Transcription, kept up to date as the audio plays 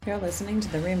You're listening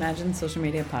to the Reimagined Social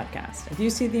Media Podcast. If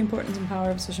you see the importance and power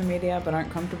of social media but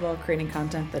aren't comfortable creating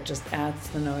content that just adds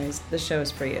to the noise, this show is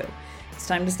for you. It's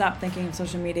time to stop thinking of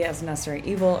social media as a necessary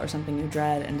evil or something you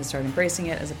dread and to start embracing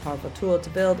it as a powerful tool to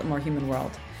build a more human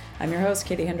world. I'm your host,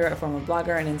 Katie Hinder, a former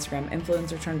blogger and Instagram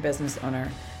influencer turned business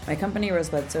owner. My company,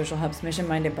 Rosebud Social, helps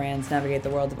mission-minded brands navigate the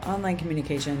world of online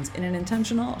communications in an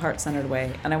intentional, heart-centered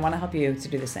way, and I want to help you to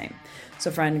do the same.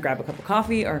 So friend, grab a cup of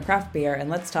coffee or a craft beer and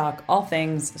let's talk all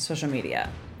things social media.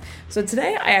 So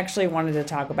today I actually wanted to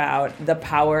talk about the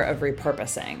power of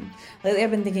repurposing. Lately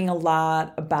I've been thinking a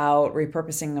lot about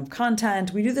repurposing of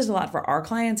content. We do this a lot for our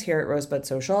clients here at Rosebud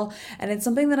Social, and it's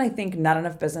something that I think not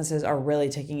enough businesses are really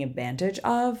taking advantage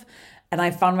of. And I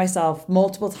found myself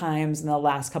multiple times in the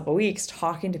last couple of weeks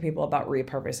talking to people about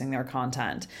repurposing their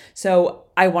content. So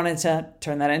I wanted to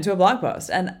turn that into a blog post.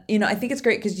 And, I think it's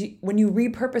great because when you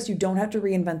repurpose, you don't have to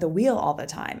reinvent the wheel all the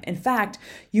time. In fact,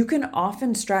 you can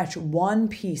often stretch one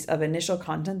piece of initial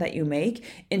content that you make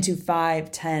into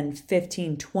 5, 10,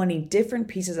 15, 20 different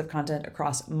pieces of content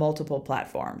across multiple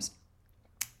platforms.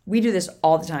 We do this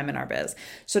all the time in our biz.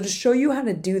 So to show you how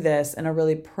to do this in a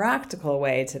really practical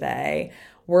way today,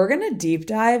 we're going to deep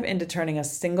dive into turning a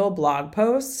single blog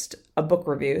post, a book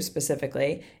review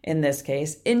specifically, in this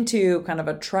case, into kind of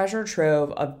a treasure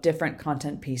trove of different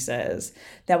content pieces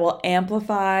that will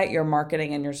amplify your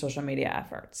marketing and your social media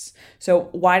efforts. So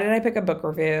why did I pick a book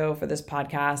review for this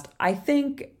podcast? I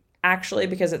think actually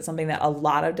because it's something that a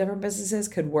lot of different businesses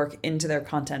could work into their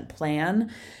content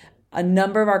plan. A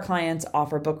number of our clients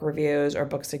offer book reviews or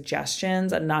book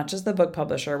suggestions, and not just the book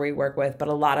publisher we work with, but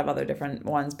a lot of other different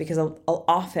ones, because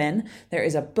often there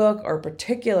is a book or a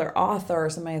particular author or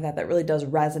something like that that really does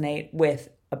resonate with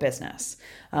a business.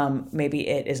 Maybe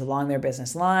it is along their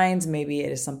business lines. Maybe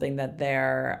it is something that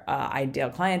their ideal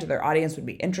client or their audience would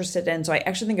be interested in. So I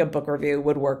actually think a book review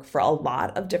would work for a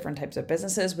lot of different types of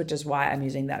businesses, which is why I'm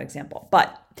using that example.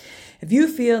 But if you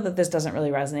feel that this doesn't really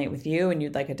resonate with you and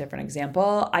you'd like a different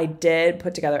example, I did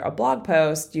put together a blog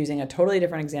post using a totally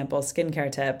different example,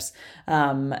 skincare tips,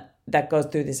 that goes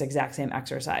through this exact same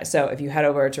exercise. So if you head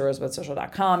over to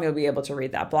rosebudsocial.com, you'll be able to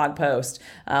read that blog post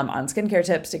on skincare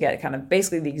tips to get kind of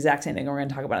basically the exact same thing we're going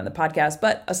to talk about in the podcast,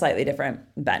 but a slightly different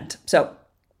bent. So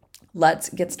let's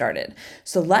get started.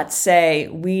 So let's say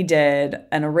we did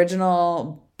an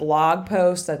original blog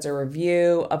post that's a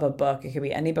review of a book. It could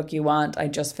be any book you want. I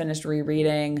just finished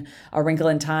rereading A Wrinkle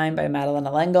in Time by Madeleine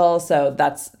L'Engle. So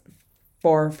that's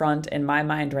forefront in my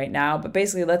mind right now. But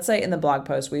basically, let's say in the blog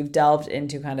post, we've delved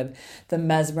into kind of the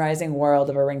mesmerizing world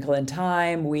of A Wrinkle in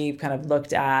Time. We've kind of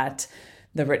looked at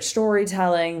the rich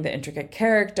storytelling, the intricate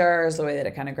characters, the way that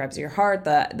it kind of grabs your heart,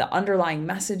 the underlying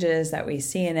messages that we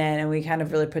see in it, and we kind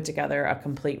of really put together a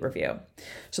complete review.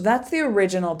 So that's the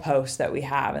original post that we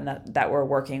have and that we're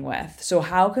working with. So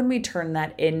how can we turn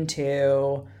that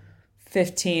into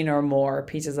 15 or more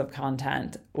pieces of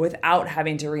content without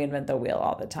having to reinvent the wheel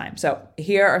all the time? So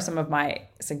here are some of my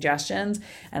suggestions.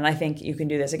 And I think you can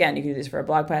do this again. You can do this for a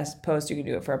blog post. You can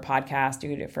do it for a podcast. You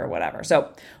can do it for whatever.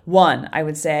 So one, I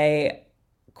would say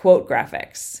quote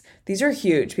graphics. These are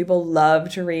huge. People love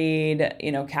to read,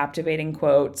 captivating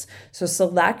quotes. So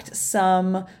select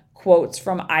some quotes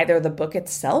from either the book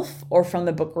itself or from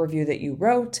the book review that you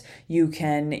wrote. You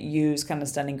can use kind of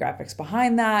stunning graphics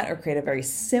behind that or create a very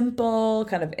simple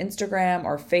kind of Instagram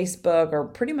or Facebook or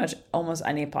pretty much almost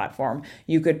any platform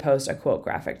you could post a quote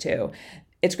graphic to.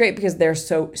 It's great because they're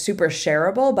so super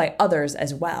shareable by others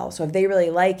as well. So if they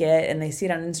really like it and they see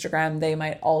it on Instagram, they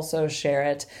might also share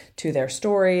it to their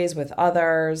stories with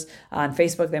others. On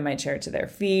Facebook, they might share it to their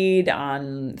feed.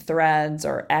 On Threads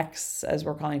or X, as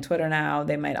we're calling Twitter now,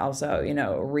 they might also,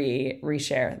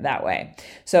 reshare that way.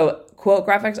 So quote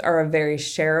graphics are a very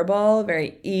shareable,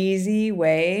 very easy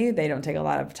way. They don't take a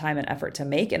lot of time and effort to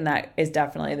make. And that is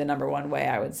definitely the number one way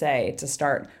I would say to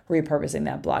start repurposing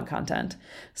that blog content.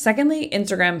 Secondly,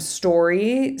 Instagram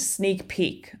story sneak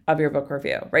peek of your book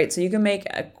review, right? So you can make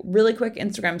a really quick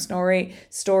Instagram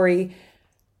story,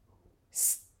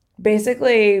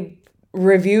 basically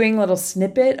reviewing a little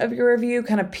snippet of your review,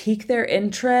 kind of pique their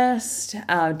interest,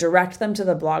 direct them to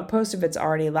the blog post if it's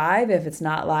already live. If it's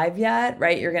not live yet,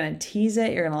 right, you're going to tease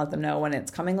it. You're going to let them know when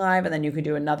it's coming live. And then you could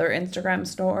do another Instagram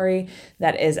story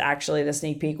that is actually the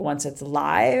sneak peek once it's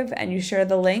live and you share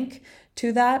the link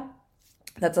to that.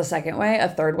 That's a second way. A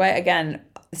third way, again,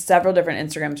 several different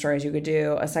Instagram stories you could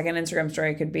do. A second Instagram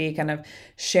story could be kind of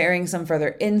sharing some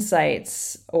further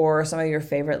insights or some of your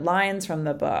favorite lines from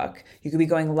the book. You could be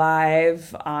going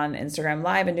live on Instagram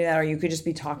Live and do that, or you could just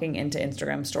be talking into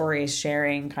Instagram stories,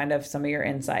 sharing kind of some of your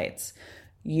insights.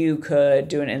 You could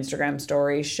do an Instagram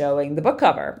story showing the book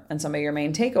cover and some of your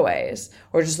main takeaways,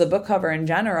 or just the book cover in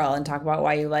general and talk about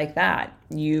why you like that.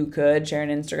 You could share an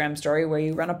Instagram story where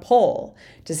you run a poll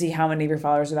to see how many of your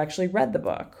followers have actually read the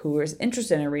book, who is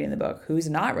interested in reading the book, who's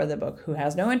not read the book, who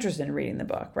has no interest in reading the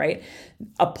book, right?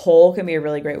 A poll can be a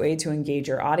really great way to engage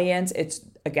your audience.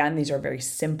 Again, these are very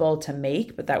simple to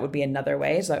make, but that would be another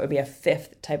way. So that would be a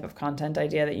fifth type of content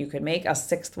idea that you could make. A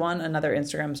sixth one, another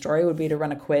Instagram story, would be to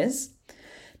run a quiz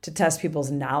to test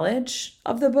people's knowledge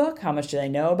of the book. How much do they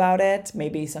know about it?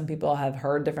 Maybe some people have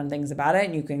heard different things about it,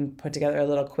 and you can put together a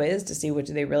little quiz to see what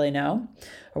do they really know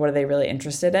or what are they really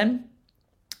interested in.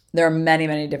 There are many,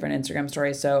 many different Instagram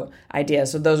stories,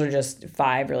 ideas. So those are just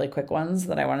 5 really quick ones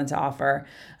that I wanted to offer.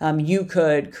 You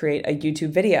could create a YouTube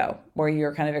video where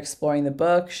you're kind of exploring the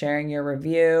book, sharing your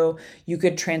review. You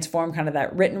could transform kind of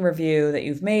that written review that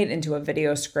you've made into a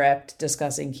video script,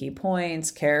 discussing key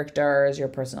points, characters, your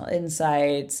personal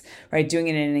insights, right? Doing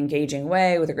it in an engaging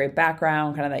way with a great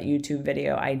background, kind of that YouTube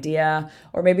video idea.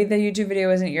 Or maybe the YouTube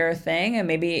video isn't your thing and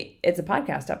maybe it's a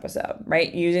podcast episode,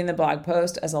 right? Using the blog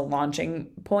post as a launching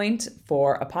point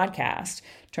for a podcast,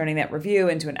 turning that review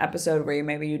into an episode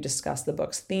where you discuss the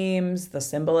book's themes, the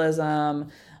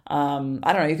symbolism. I don't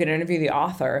know, you could interview the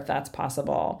author if that's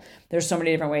possible. There's so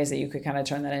many different ways that you could kind of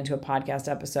turn that into a podcast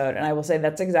episode. And I will say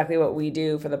that's exactly what we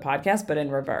do for the podcast, but in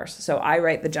reverse. So I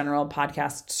write the general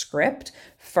podcast script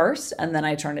first, and then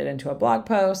I turn it into a blog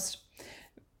post,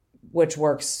 which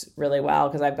works really well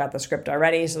because I've got the script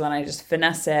already. So then I just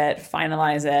finesse it,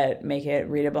 finalize it, make it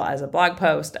readable as a blog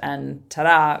post, and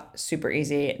ta-da, super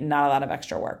easy, not a lot of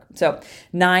extra work. So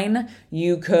 9,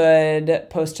 you could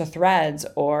post to Threads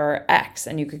or X,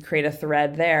 and you could create a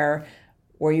thread there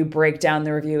where you break down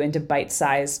the review into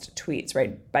bite-sized tweets,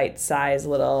 right? Bite-sized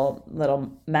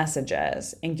little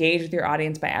messages. Engage with your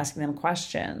audience by asking them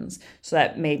questions so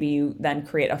that maybe you then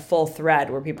create a full thread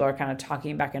where people are kind of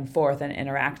talking back and forth and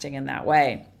interacting in that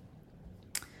way.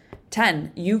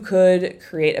 10, you could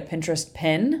create a Pinterest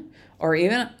pin or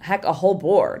even, a whole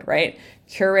board, right?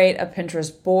 Curate a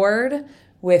Pinterest board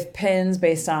with pins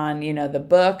based on, the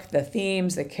book, the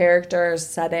themes, the characters,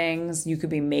 settings. You could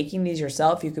be making these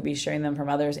yourself. You could be sharing them from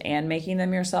others and making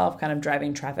them yourself, kind of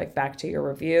driving traffic back to your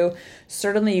review.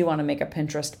 Certainly you want to make a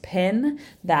Pinterest pin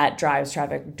that drives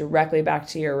traffic directly back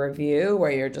to your review,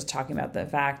 where you're just talking about the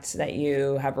fact that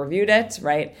you have reviewed it,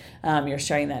 right? You're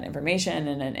sharing that information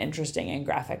in an interesting and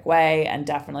graphic way. And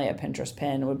definitely a Pinterest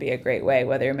pin would be a great way,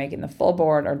 whether you're making the full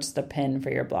board or just a pin for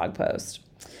your blog post.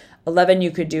 11, you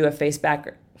could do a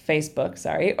Facebook,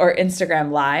 or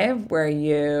Instagram Live where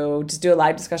you just do a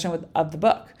live discussion of the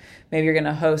book. Maybe you're going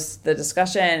to host the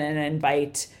discussion and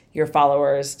invite your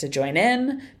followers to join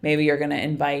in. Maybe you're going to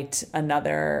invite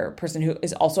another person who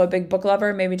is also a big book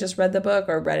lover, maybe just read the book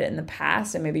or read it in the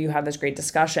past, and maybe you have this great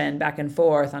discussion back and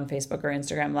forth on Facebook or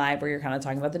Instagram Live where you're kind of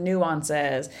talking about the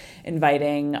nuances,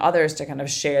 inviting others to kind of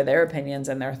share their opinions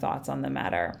and their thoughts on the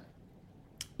matter.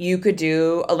 You could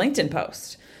do a LinkedIn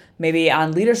post, maybe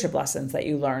on leadership lessons that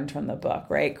you learned from the book,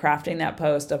 right? Crafting that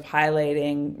post of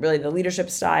highlighting really the leadership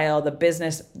style, the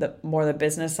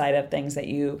business side of things that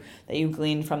you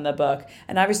gleaned from the book.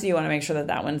 And obviously you want to make sure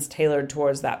that one's tailored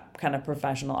towards that kind of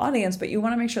professional audience, but you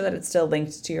want to make sure that it's still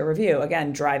linked to your review.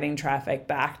 Again, driving traffic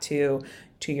back to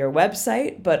your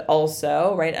website, but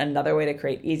also, right, another way to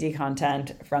create easy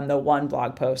content from the one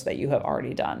blog post that you have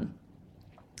already done.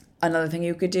 Another thing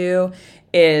you could do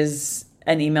is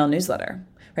an email newsletter.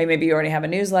 Right? Maybe you already have a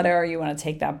newsletter, or you want to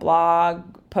take that blog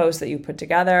post that you put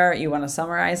together, you want to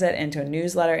summarize it into a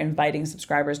newsletter, inviting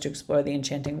subscribers to explore the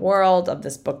enchanting world of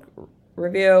this book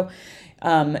review.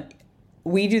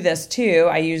 We do this too.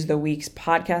 I use the week's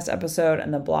podcast episode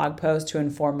and the blog post to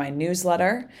inform my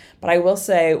newsletter. But I will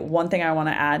say one thing I want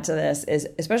to add to this is,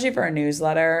 especially for a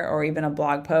newsletter or even a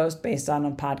blog post based on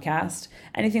a podcast,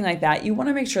 anything like that, you want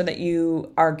to make sure that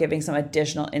you are giving some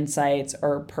additional insights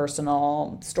or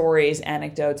personal stories,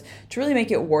 anecdotes to really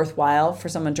make it worthwhile for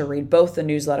someone to read both the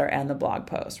newsletter and the blog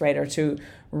post, right? Or to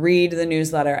read the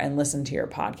newsletter and listen to your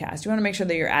podcast. You want to make sure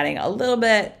that you're adding a little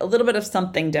bit of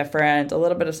something different, a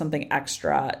little bit of something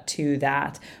extra to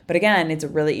that. But again, it's a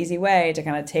really easy way to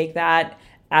kind of take that,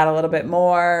 add a little bit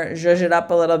more, zhuzh it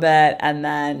up a little bit,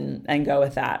 and go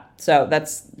with that. So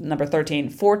that's number 13.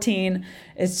 14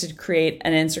 is to create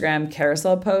an Instagram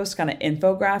carousel post, kind of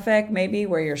infographic maybe,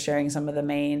 where you're sharing some of the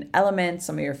main elements,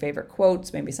 some of your favorite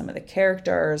quotes, maybe some of the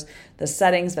characters, the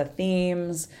settings, the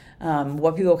themes,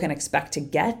 what people can expect to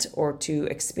get or to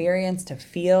experience, to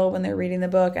feel when they're reading the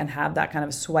book, and have that kind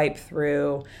of swipe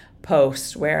through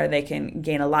post where they can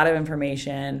gain a lot of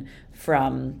information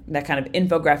from that kind of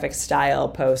infographic style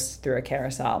post through a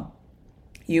carousel.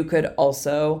 You could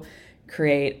also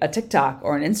create a TikTok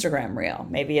or an Instagram reel.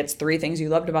 Maybe it's 3 things you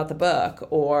loved about the book,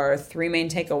 or 3 main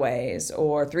takeaways,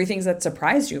 or 3 things that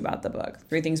surprised you about the book,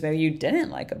 3 things maybe you didn't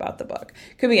like about the book.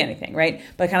 Could be anything, right?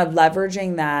 But kind of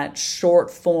leveraging that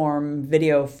short form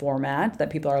video format that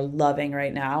people are loving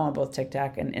right now on both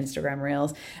TikTok and Instagram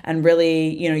reels, and really,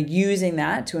 using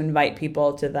that to invite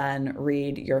people to then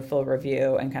read your full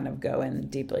review and kind of go in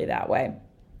deeply that way.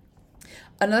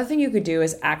 Another thing you could do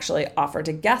is actually offer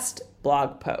to guest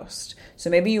blog post. So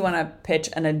maybe you want to pitch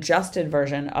an adjusted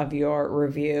version of your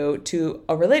review to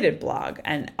a related blog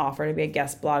and offer to be a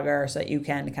guest blogger so that you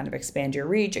can kind of expand your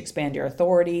reach, expand your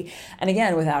authority. And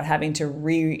again, without having to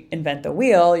reinvent the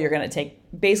wheel, you're going to take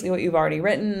basically what you've already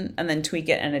written and then tweak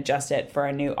it and adjust it for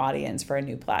a new audience, for a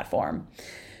new platform.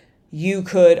 You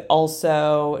could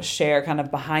also share kind of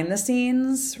behind the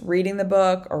scenes, reading the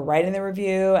book or writing the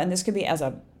review. And this could be as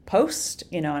a post,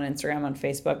 on Instagram, on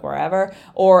Facebook, wherever,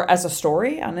 or as a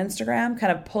story on Instagram, kind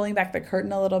of pulling back the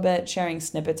curtain a little bit, sharing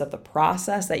snippets of the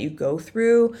process that you go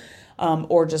through,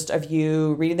 or just of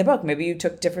you reading the book. Maybe you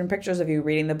took different pictures of you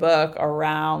reading the book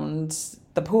around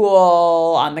the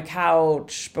pool, on the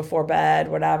couch, before bed,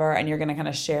 whatever, and you're going to kind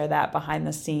of share that behind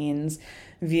the scenes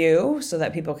view so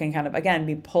that people can kind of, again,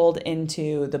 be pulled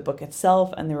into the book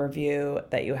itself and the review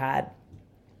that you had.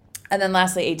 And then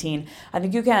lastly, 18, I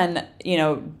think you can,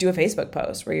 do a Facebook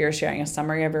post where you're sharing a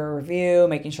summary of your review,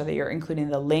 making sure that you're including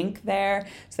the link there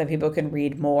so that people can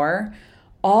read more.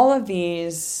 All of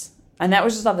these, and that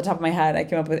was just off the top of my head, I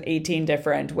came up with 18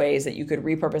 different ways that you could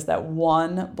repurpose that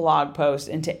one blog post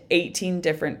into 18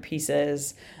 different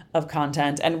pieces of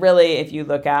content. And really, if you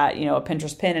look at, a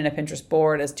Pinterest pin and a Pinterest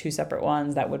board as 2 separate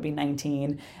ones, that would be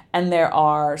 19. And there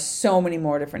are so many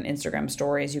more different Instagram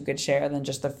stories you could share than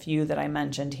just the few that I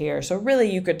mentioned here. So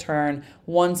really, you could turn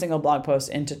one single blog post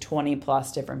into 20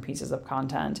 plus different pieces of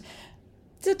content,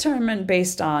 determined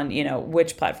based on,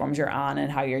 which platforms you're on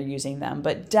and how you're using them.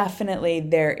 But definitely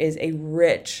there is a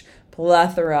rich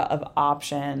plethora of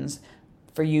options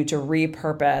for you to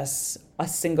repurpose a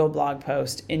single blog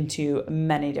post into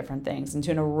many different things,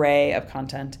 into an array of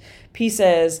content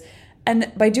pieces.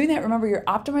 And by doing that, remember, you're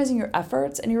optimizing your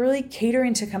efforts and you're really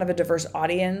catering to kind of a diverse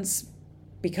audience,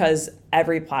 because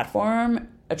every platform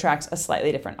attracts a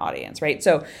slightly different audience, right?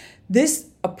 So this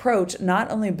approach not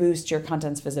only boosts your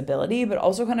content's visibility, but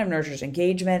also kind of nurtures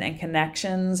engagement and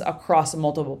connections across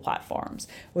multiple platforms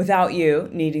without you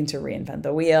needing to reinvent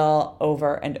the wheel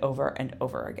over and over and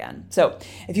over again. So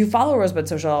if you follow Rosebud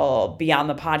Social beyond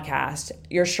the podcast,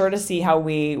 you're sure to see how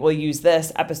we will use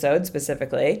this episode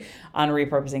specifically on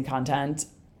repurposing content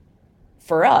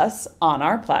for us on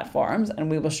our platforms, and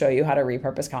we will show you how to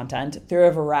repurpose content through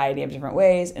a variety of different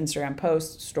ways: Instagram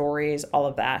posts, stories, all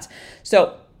of that.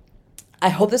 So I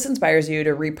hope this inspires you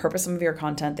to repurpose some of your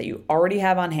content that you already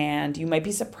have on hand. You might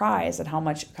be surprised at how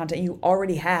much content you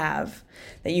already have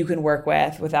that you can work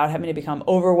with without having to become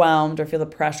overwhelmed or feel the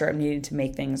pressure of needing to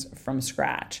make things from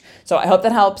scratch. So I hope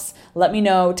that helps. Let me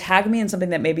know. Tag me in something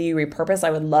that maybe you repurpose.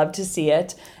 I would love to see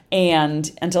it.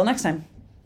 And until next time.